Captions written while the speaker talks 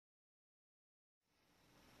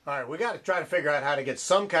All right, we got to try to figure out how to get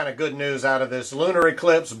some kind of good news out of this lunar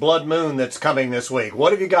eclipse blood moon that's coming this week.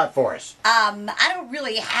 What have you got for us? I don't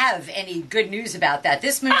really have any good news about that.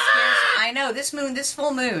 This moon scares. I know this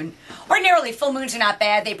full moon. Ordinarily, full moons are not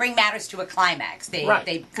bad. They bring matters to a climax.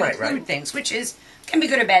 They conclude things, which can be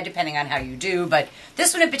good or bad depending on how you do. But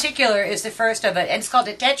this one in particular is the first of and it's called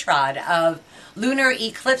a tetrad of lunar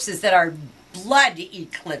eclipses that are blood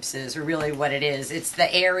eclipses, are really what it is. It's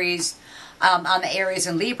the Aries. On the Aries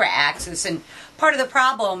and Libra axis, and part of the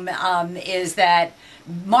problem is that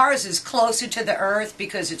Mars is closer to the Earth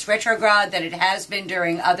because it's retrograde than it has been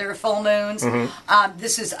during other full moons.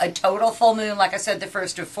 This is a total full moon, like I said, the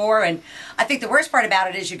first of four, and I think the worst part about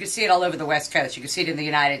it is you can see it all over the West Coast. You can see it in the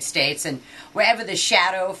United States, and wherever the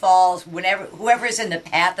shadow falls, whoever is in the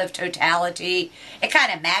path of totality, it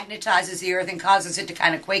kind of magnetizes the Earth and causes it to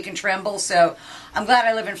kind of quake and tremble. So I'm glad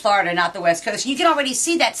I live in Florida, not the West Coast. And you can already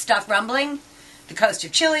see that stuff rumbling. The coast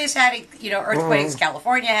of Chile has had, earthquakes.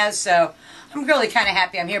 California has, so I'm really kind of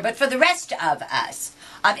happy I'm here. But for the rest of us,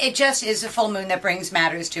 it just is a full moon that brings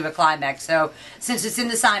matters to a climax. So since it's in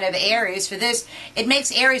the sign of Aries, for this, it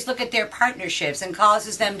makes Aries look at their partnerships and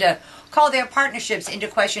causes them to call their partnerships into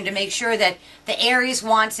question to make sure that the Aries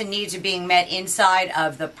wants and needs are being met inside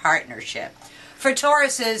of the partnership. For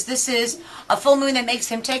Tauruses, this is a full moon that makes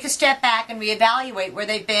them take a step back and reevaluate where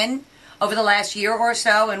they've been over the last year or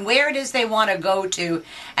so, and where it is they want to go to,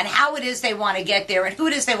 and how it is they want to get there, and who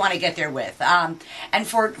it is they want to get there with. And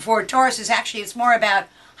for Tauruses, actually, it's more about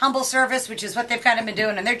humble service, which is what they've kind of been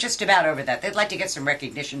doing, and they're just about over that. They'd like to get some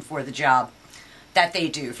recognition for the job that they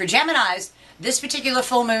do. For Geminis, this particular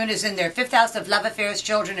full moon is in their 5th house of love affairs,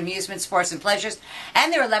 children, amusement, sports, and pleasures,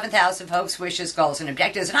 and their 11th house of hopes, wishes, goals, and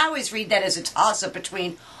objectives. And I always read that as a toss-up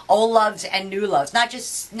between old loves and new loves. Not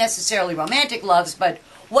just necessarily romantic loves, but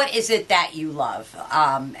what is it that you love?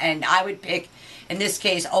 And I would pick, in this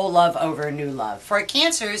case, old love over new love. For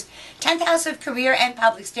Cancers, 10th house of career and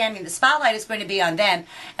public standing, the spotlight is going to be on them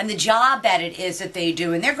and the job that it is that they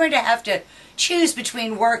do. And they're going to have to choose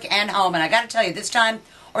between work and home. And I got to tell you, this time,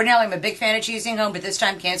 ordinarily I'm a big fan of choosing home, but this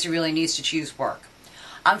time Cancer really needs to choose work.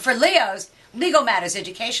 For Leos, legal matters,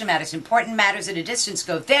 education matters, important matters at a distance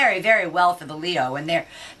go very, very well for the Leo. And they're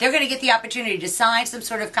going to get the opportunity to sign some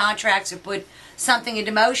sort of contracts or put something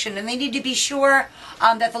into motion. And they need to be sure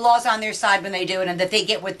that the law's on their side when they do it and that they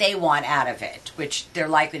get what they want out of it, which they're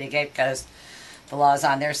likely to get because the law's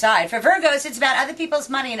on their side. For Virgos, it's about other people's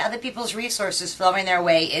money and other people's resources flowing their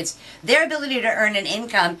way. It's their ability to earn an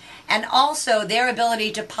income and also their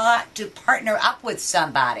ability to partner up with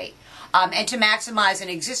somebody. And to maximize an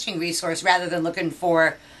existing resource rather than looking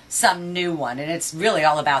for some new one. And it's really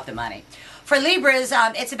all about the money. For Libras,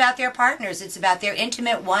 it's about their partners. It's about their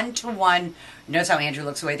intimate one-to-one, notice how Andrew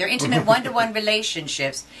looks away, their intimate one-to-one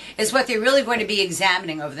relationships is what they're really going to be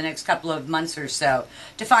examining over the next couple of months or so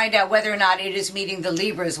to find out whether or not it is meeting the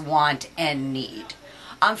Libras' want and need.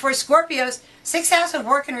 For Scorpios, 6th house of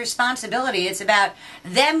work and responsibility, it's about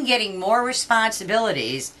them getting more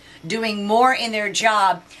responsibilities, doing more in their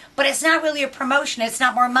job, but it's not really a promotion, it's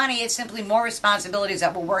not more money, it's simply more responsibilities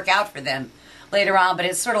that will work out for them later on, but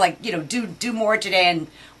it's sort of like, do more today and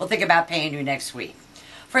we'll think about paying you next week.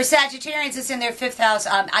 For Sagittarians, it's in their 5th house.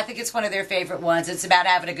 I think it's one of their favorite ones. It's about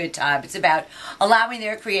having a good time. It's about allowing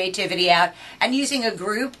their creativity out and using a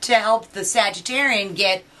group to help the Sagittarian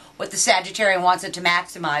get what the Sagittarian wants it to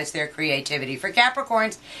maximize their creativity. For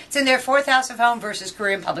Capricorns, it's in their 4th house of home versus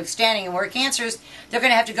career and public standing. And where Cancers, they're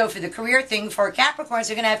going to have to go for the career thing. For Capricorns,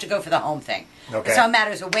 they're going to have to go for the home thing. Okay. So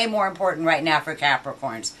matters are way more important right now for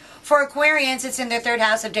Capricorns. For Aquarians, it's in their 3rd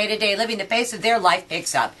house of day-to-day living. The pace of their life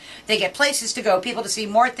picks up. They get places to go, people to see,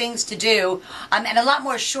 more things to do, and a lot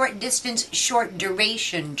more short distance, short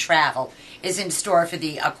duration travel is in store for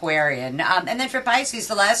the Aquarian. And then for Pisces,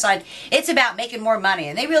 the last sign, it's about making more money.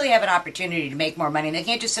 And they really have an opportunity to make more money. And they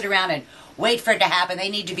can't just sit around and wait for it to happen. They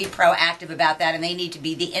need to be proactive about that, and they need to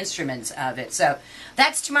be the instruments of it. So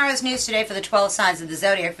that's tomorrow's news today for the 12 signs of the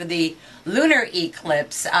zodiac for the lunar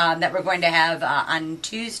eclipse that we're going to have on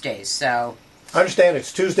Tuesday. So I understand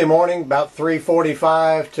it's Tuesday morning, about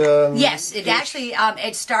 3:45 to... Yes, it actually,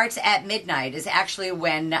 it starts at midnight is actually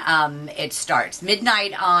when it starts.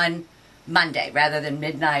 Midnight on Monday rather than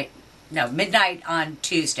midnight on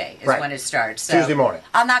Tuesday is when it starts. So Tuesday morning.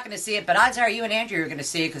 I'm not going to see it, but odds are you and Andrew are going to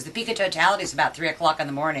see it because the peak of totality is about 3 o'clock in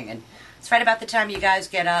the morning, and it's right about the time you guys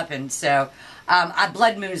get up. And so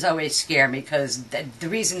blood moons always scare me because the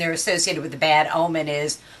reason they're associated with the bad omen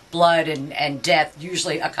is blood and death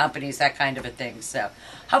usually accompanies that kind of a thing. So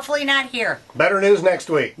hopefully not here. Better news next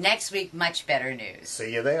week. Next week, much better news.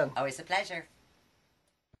 See you then. Always a pleasure.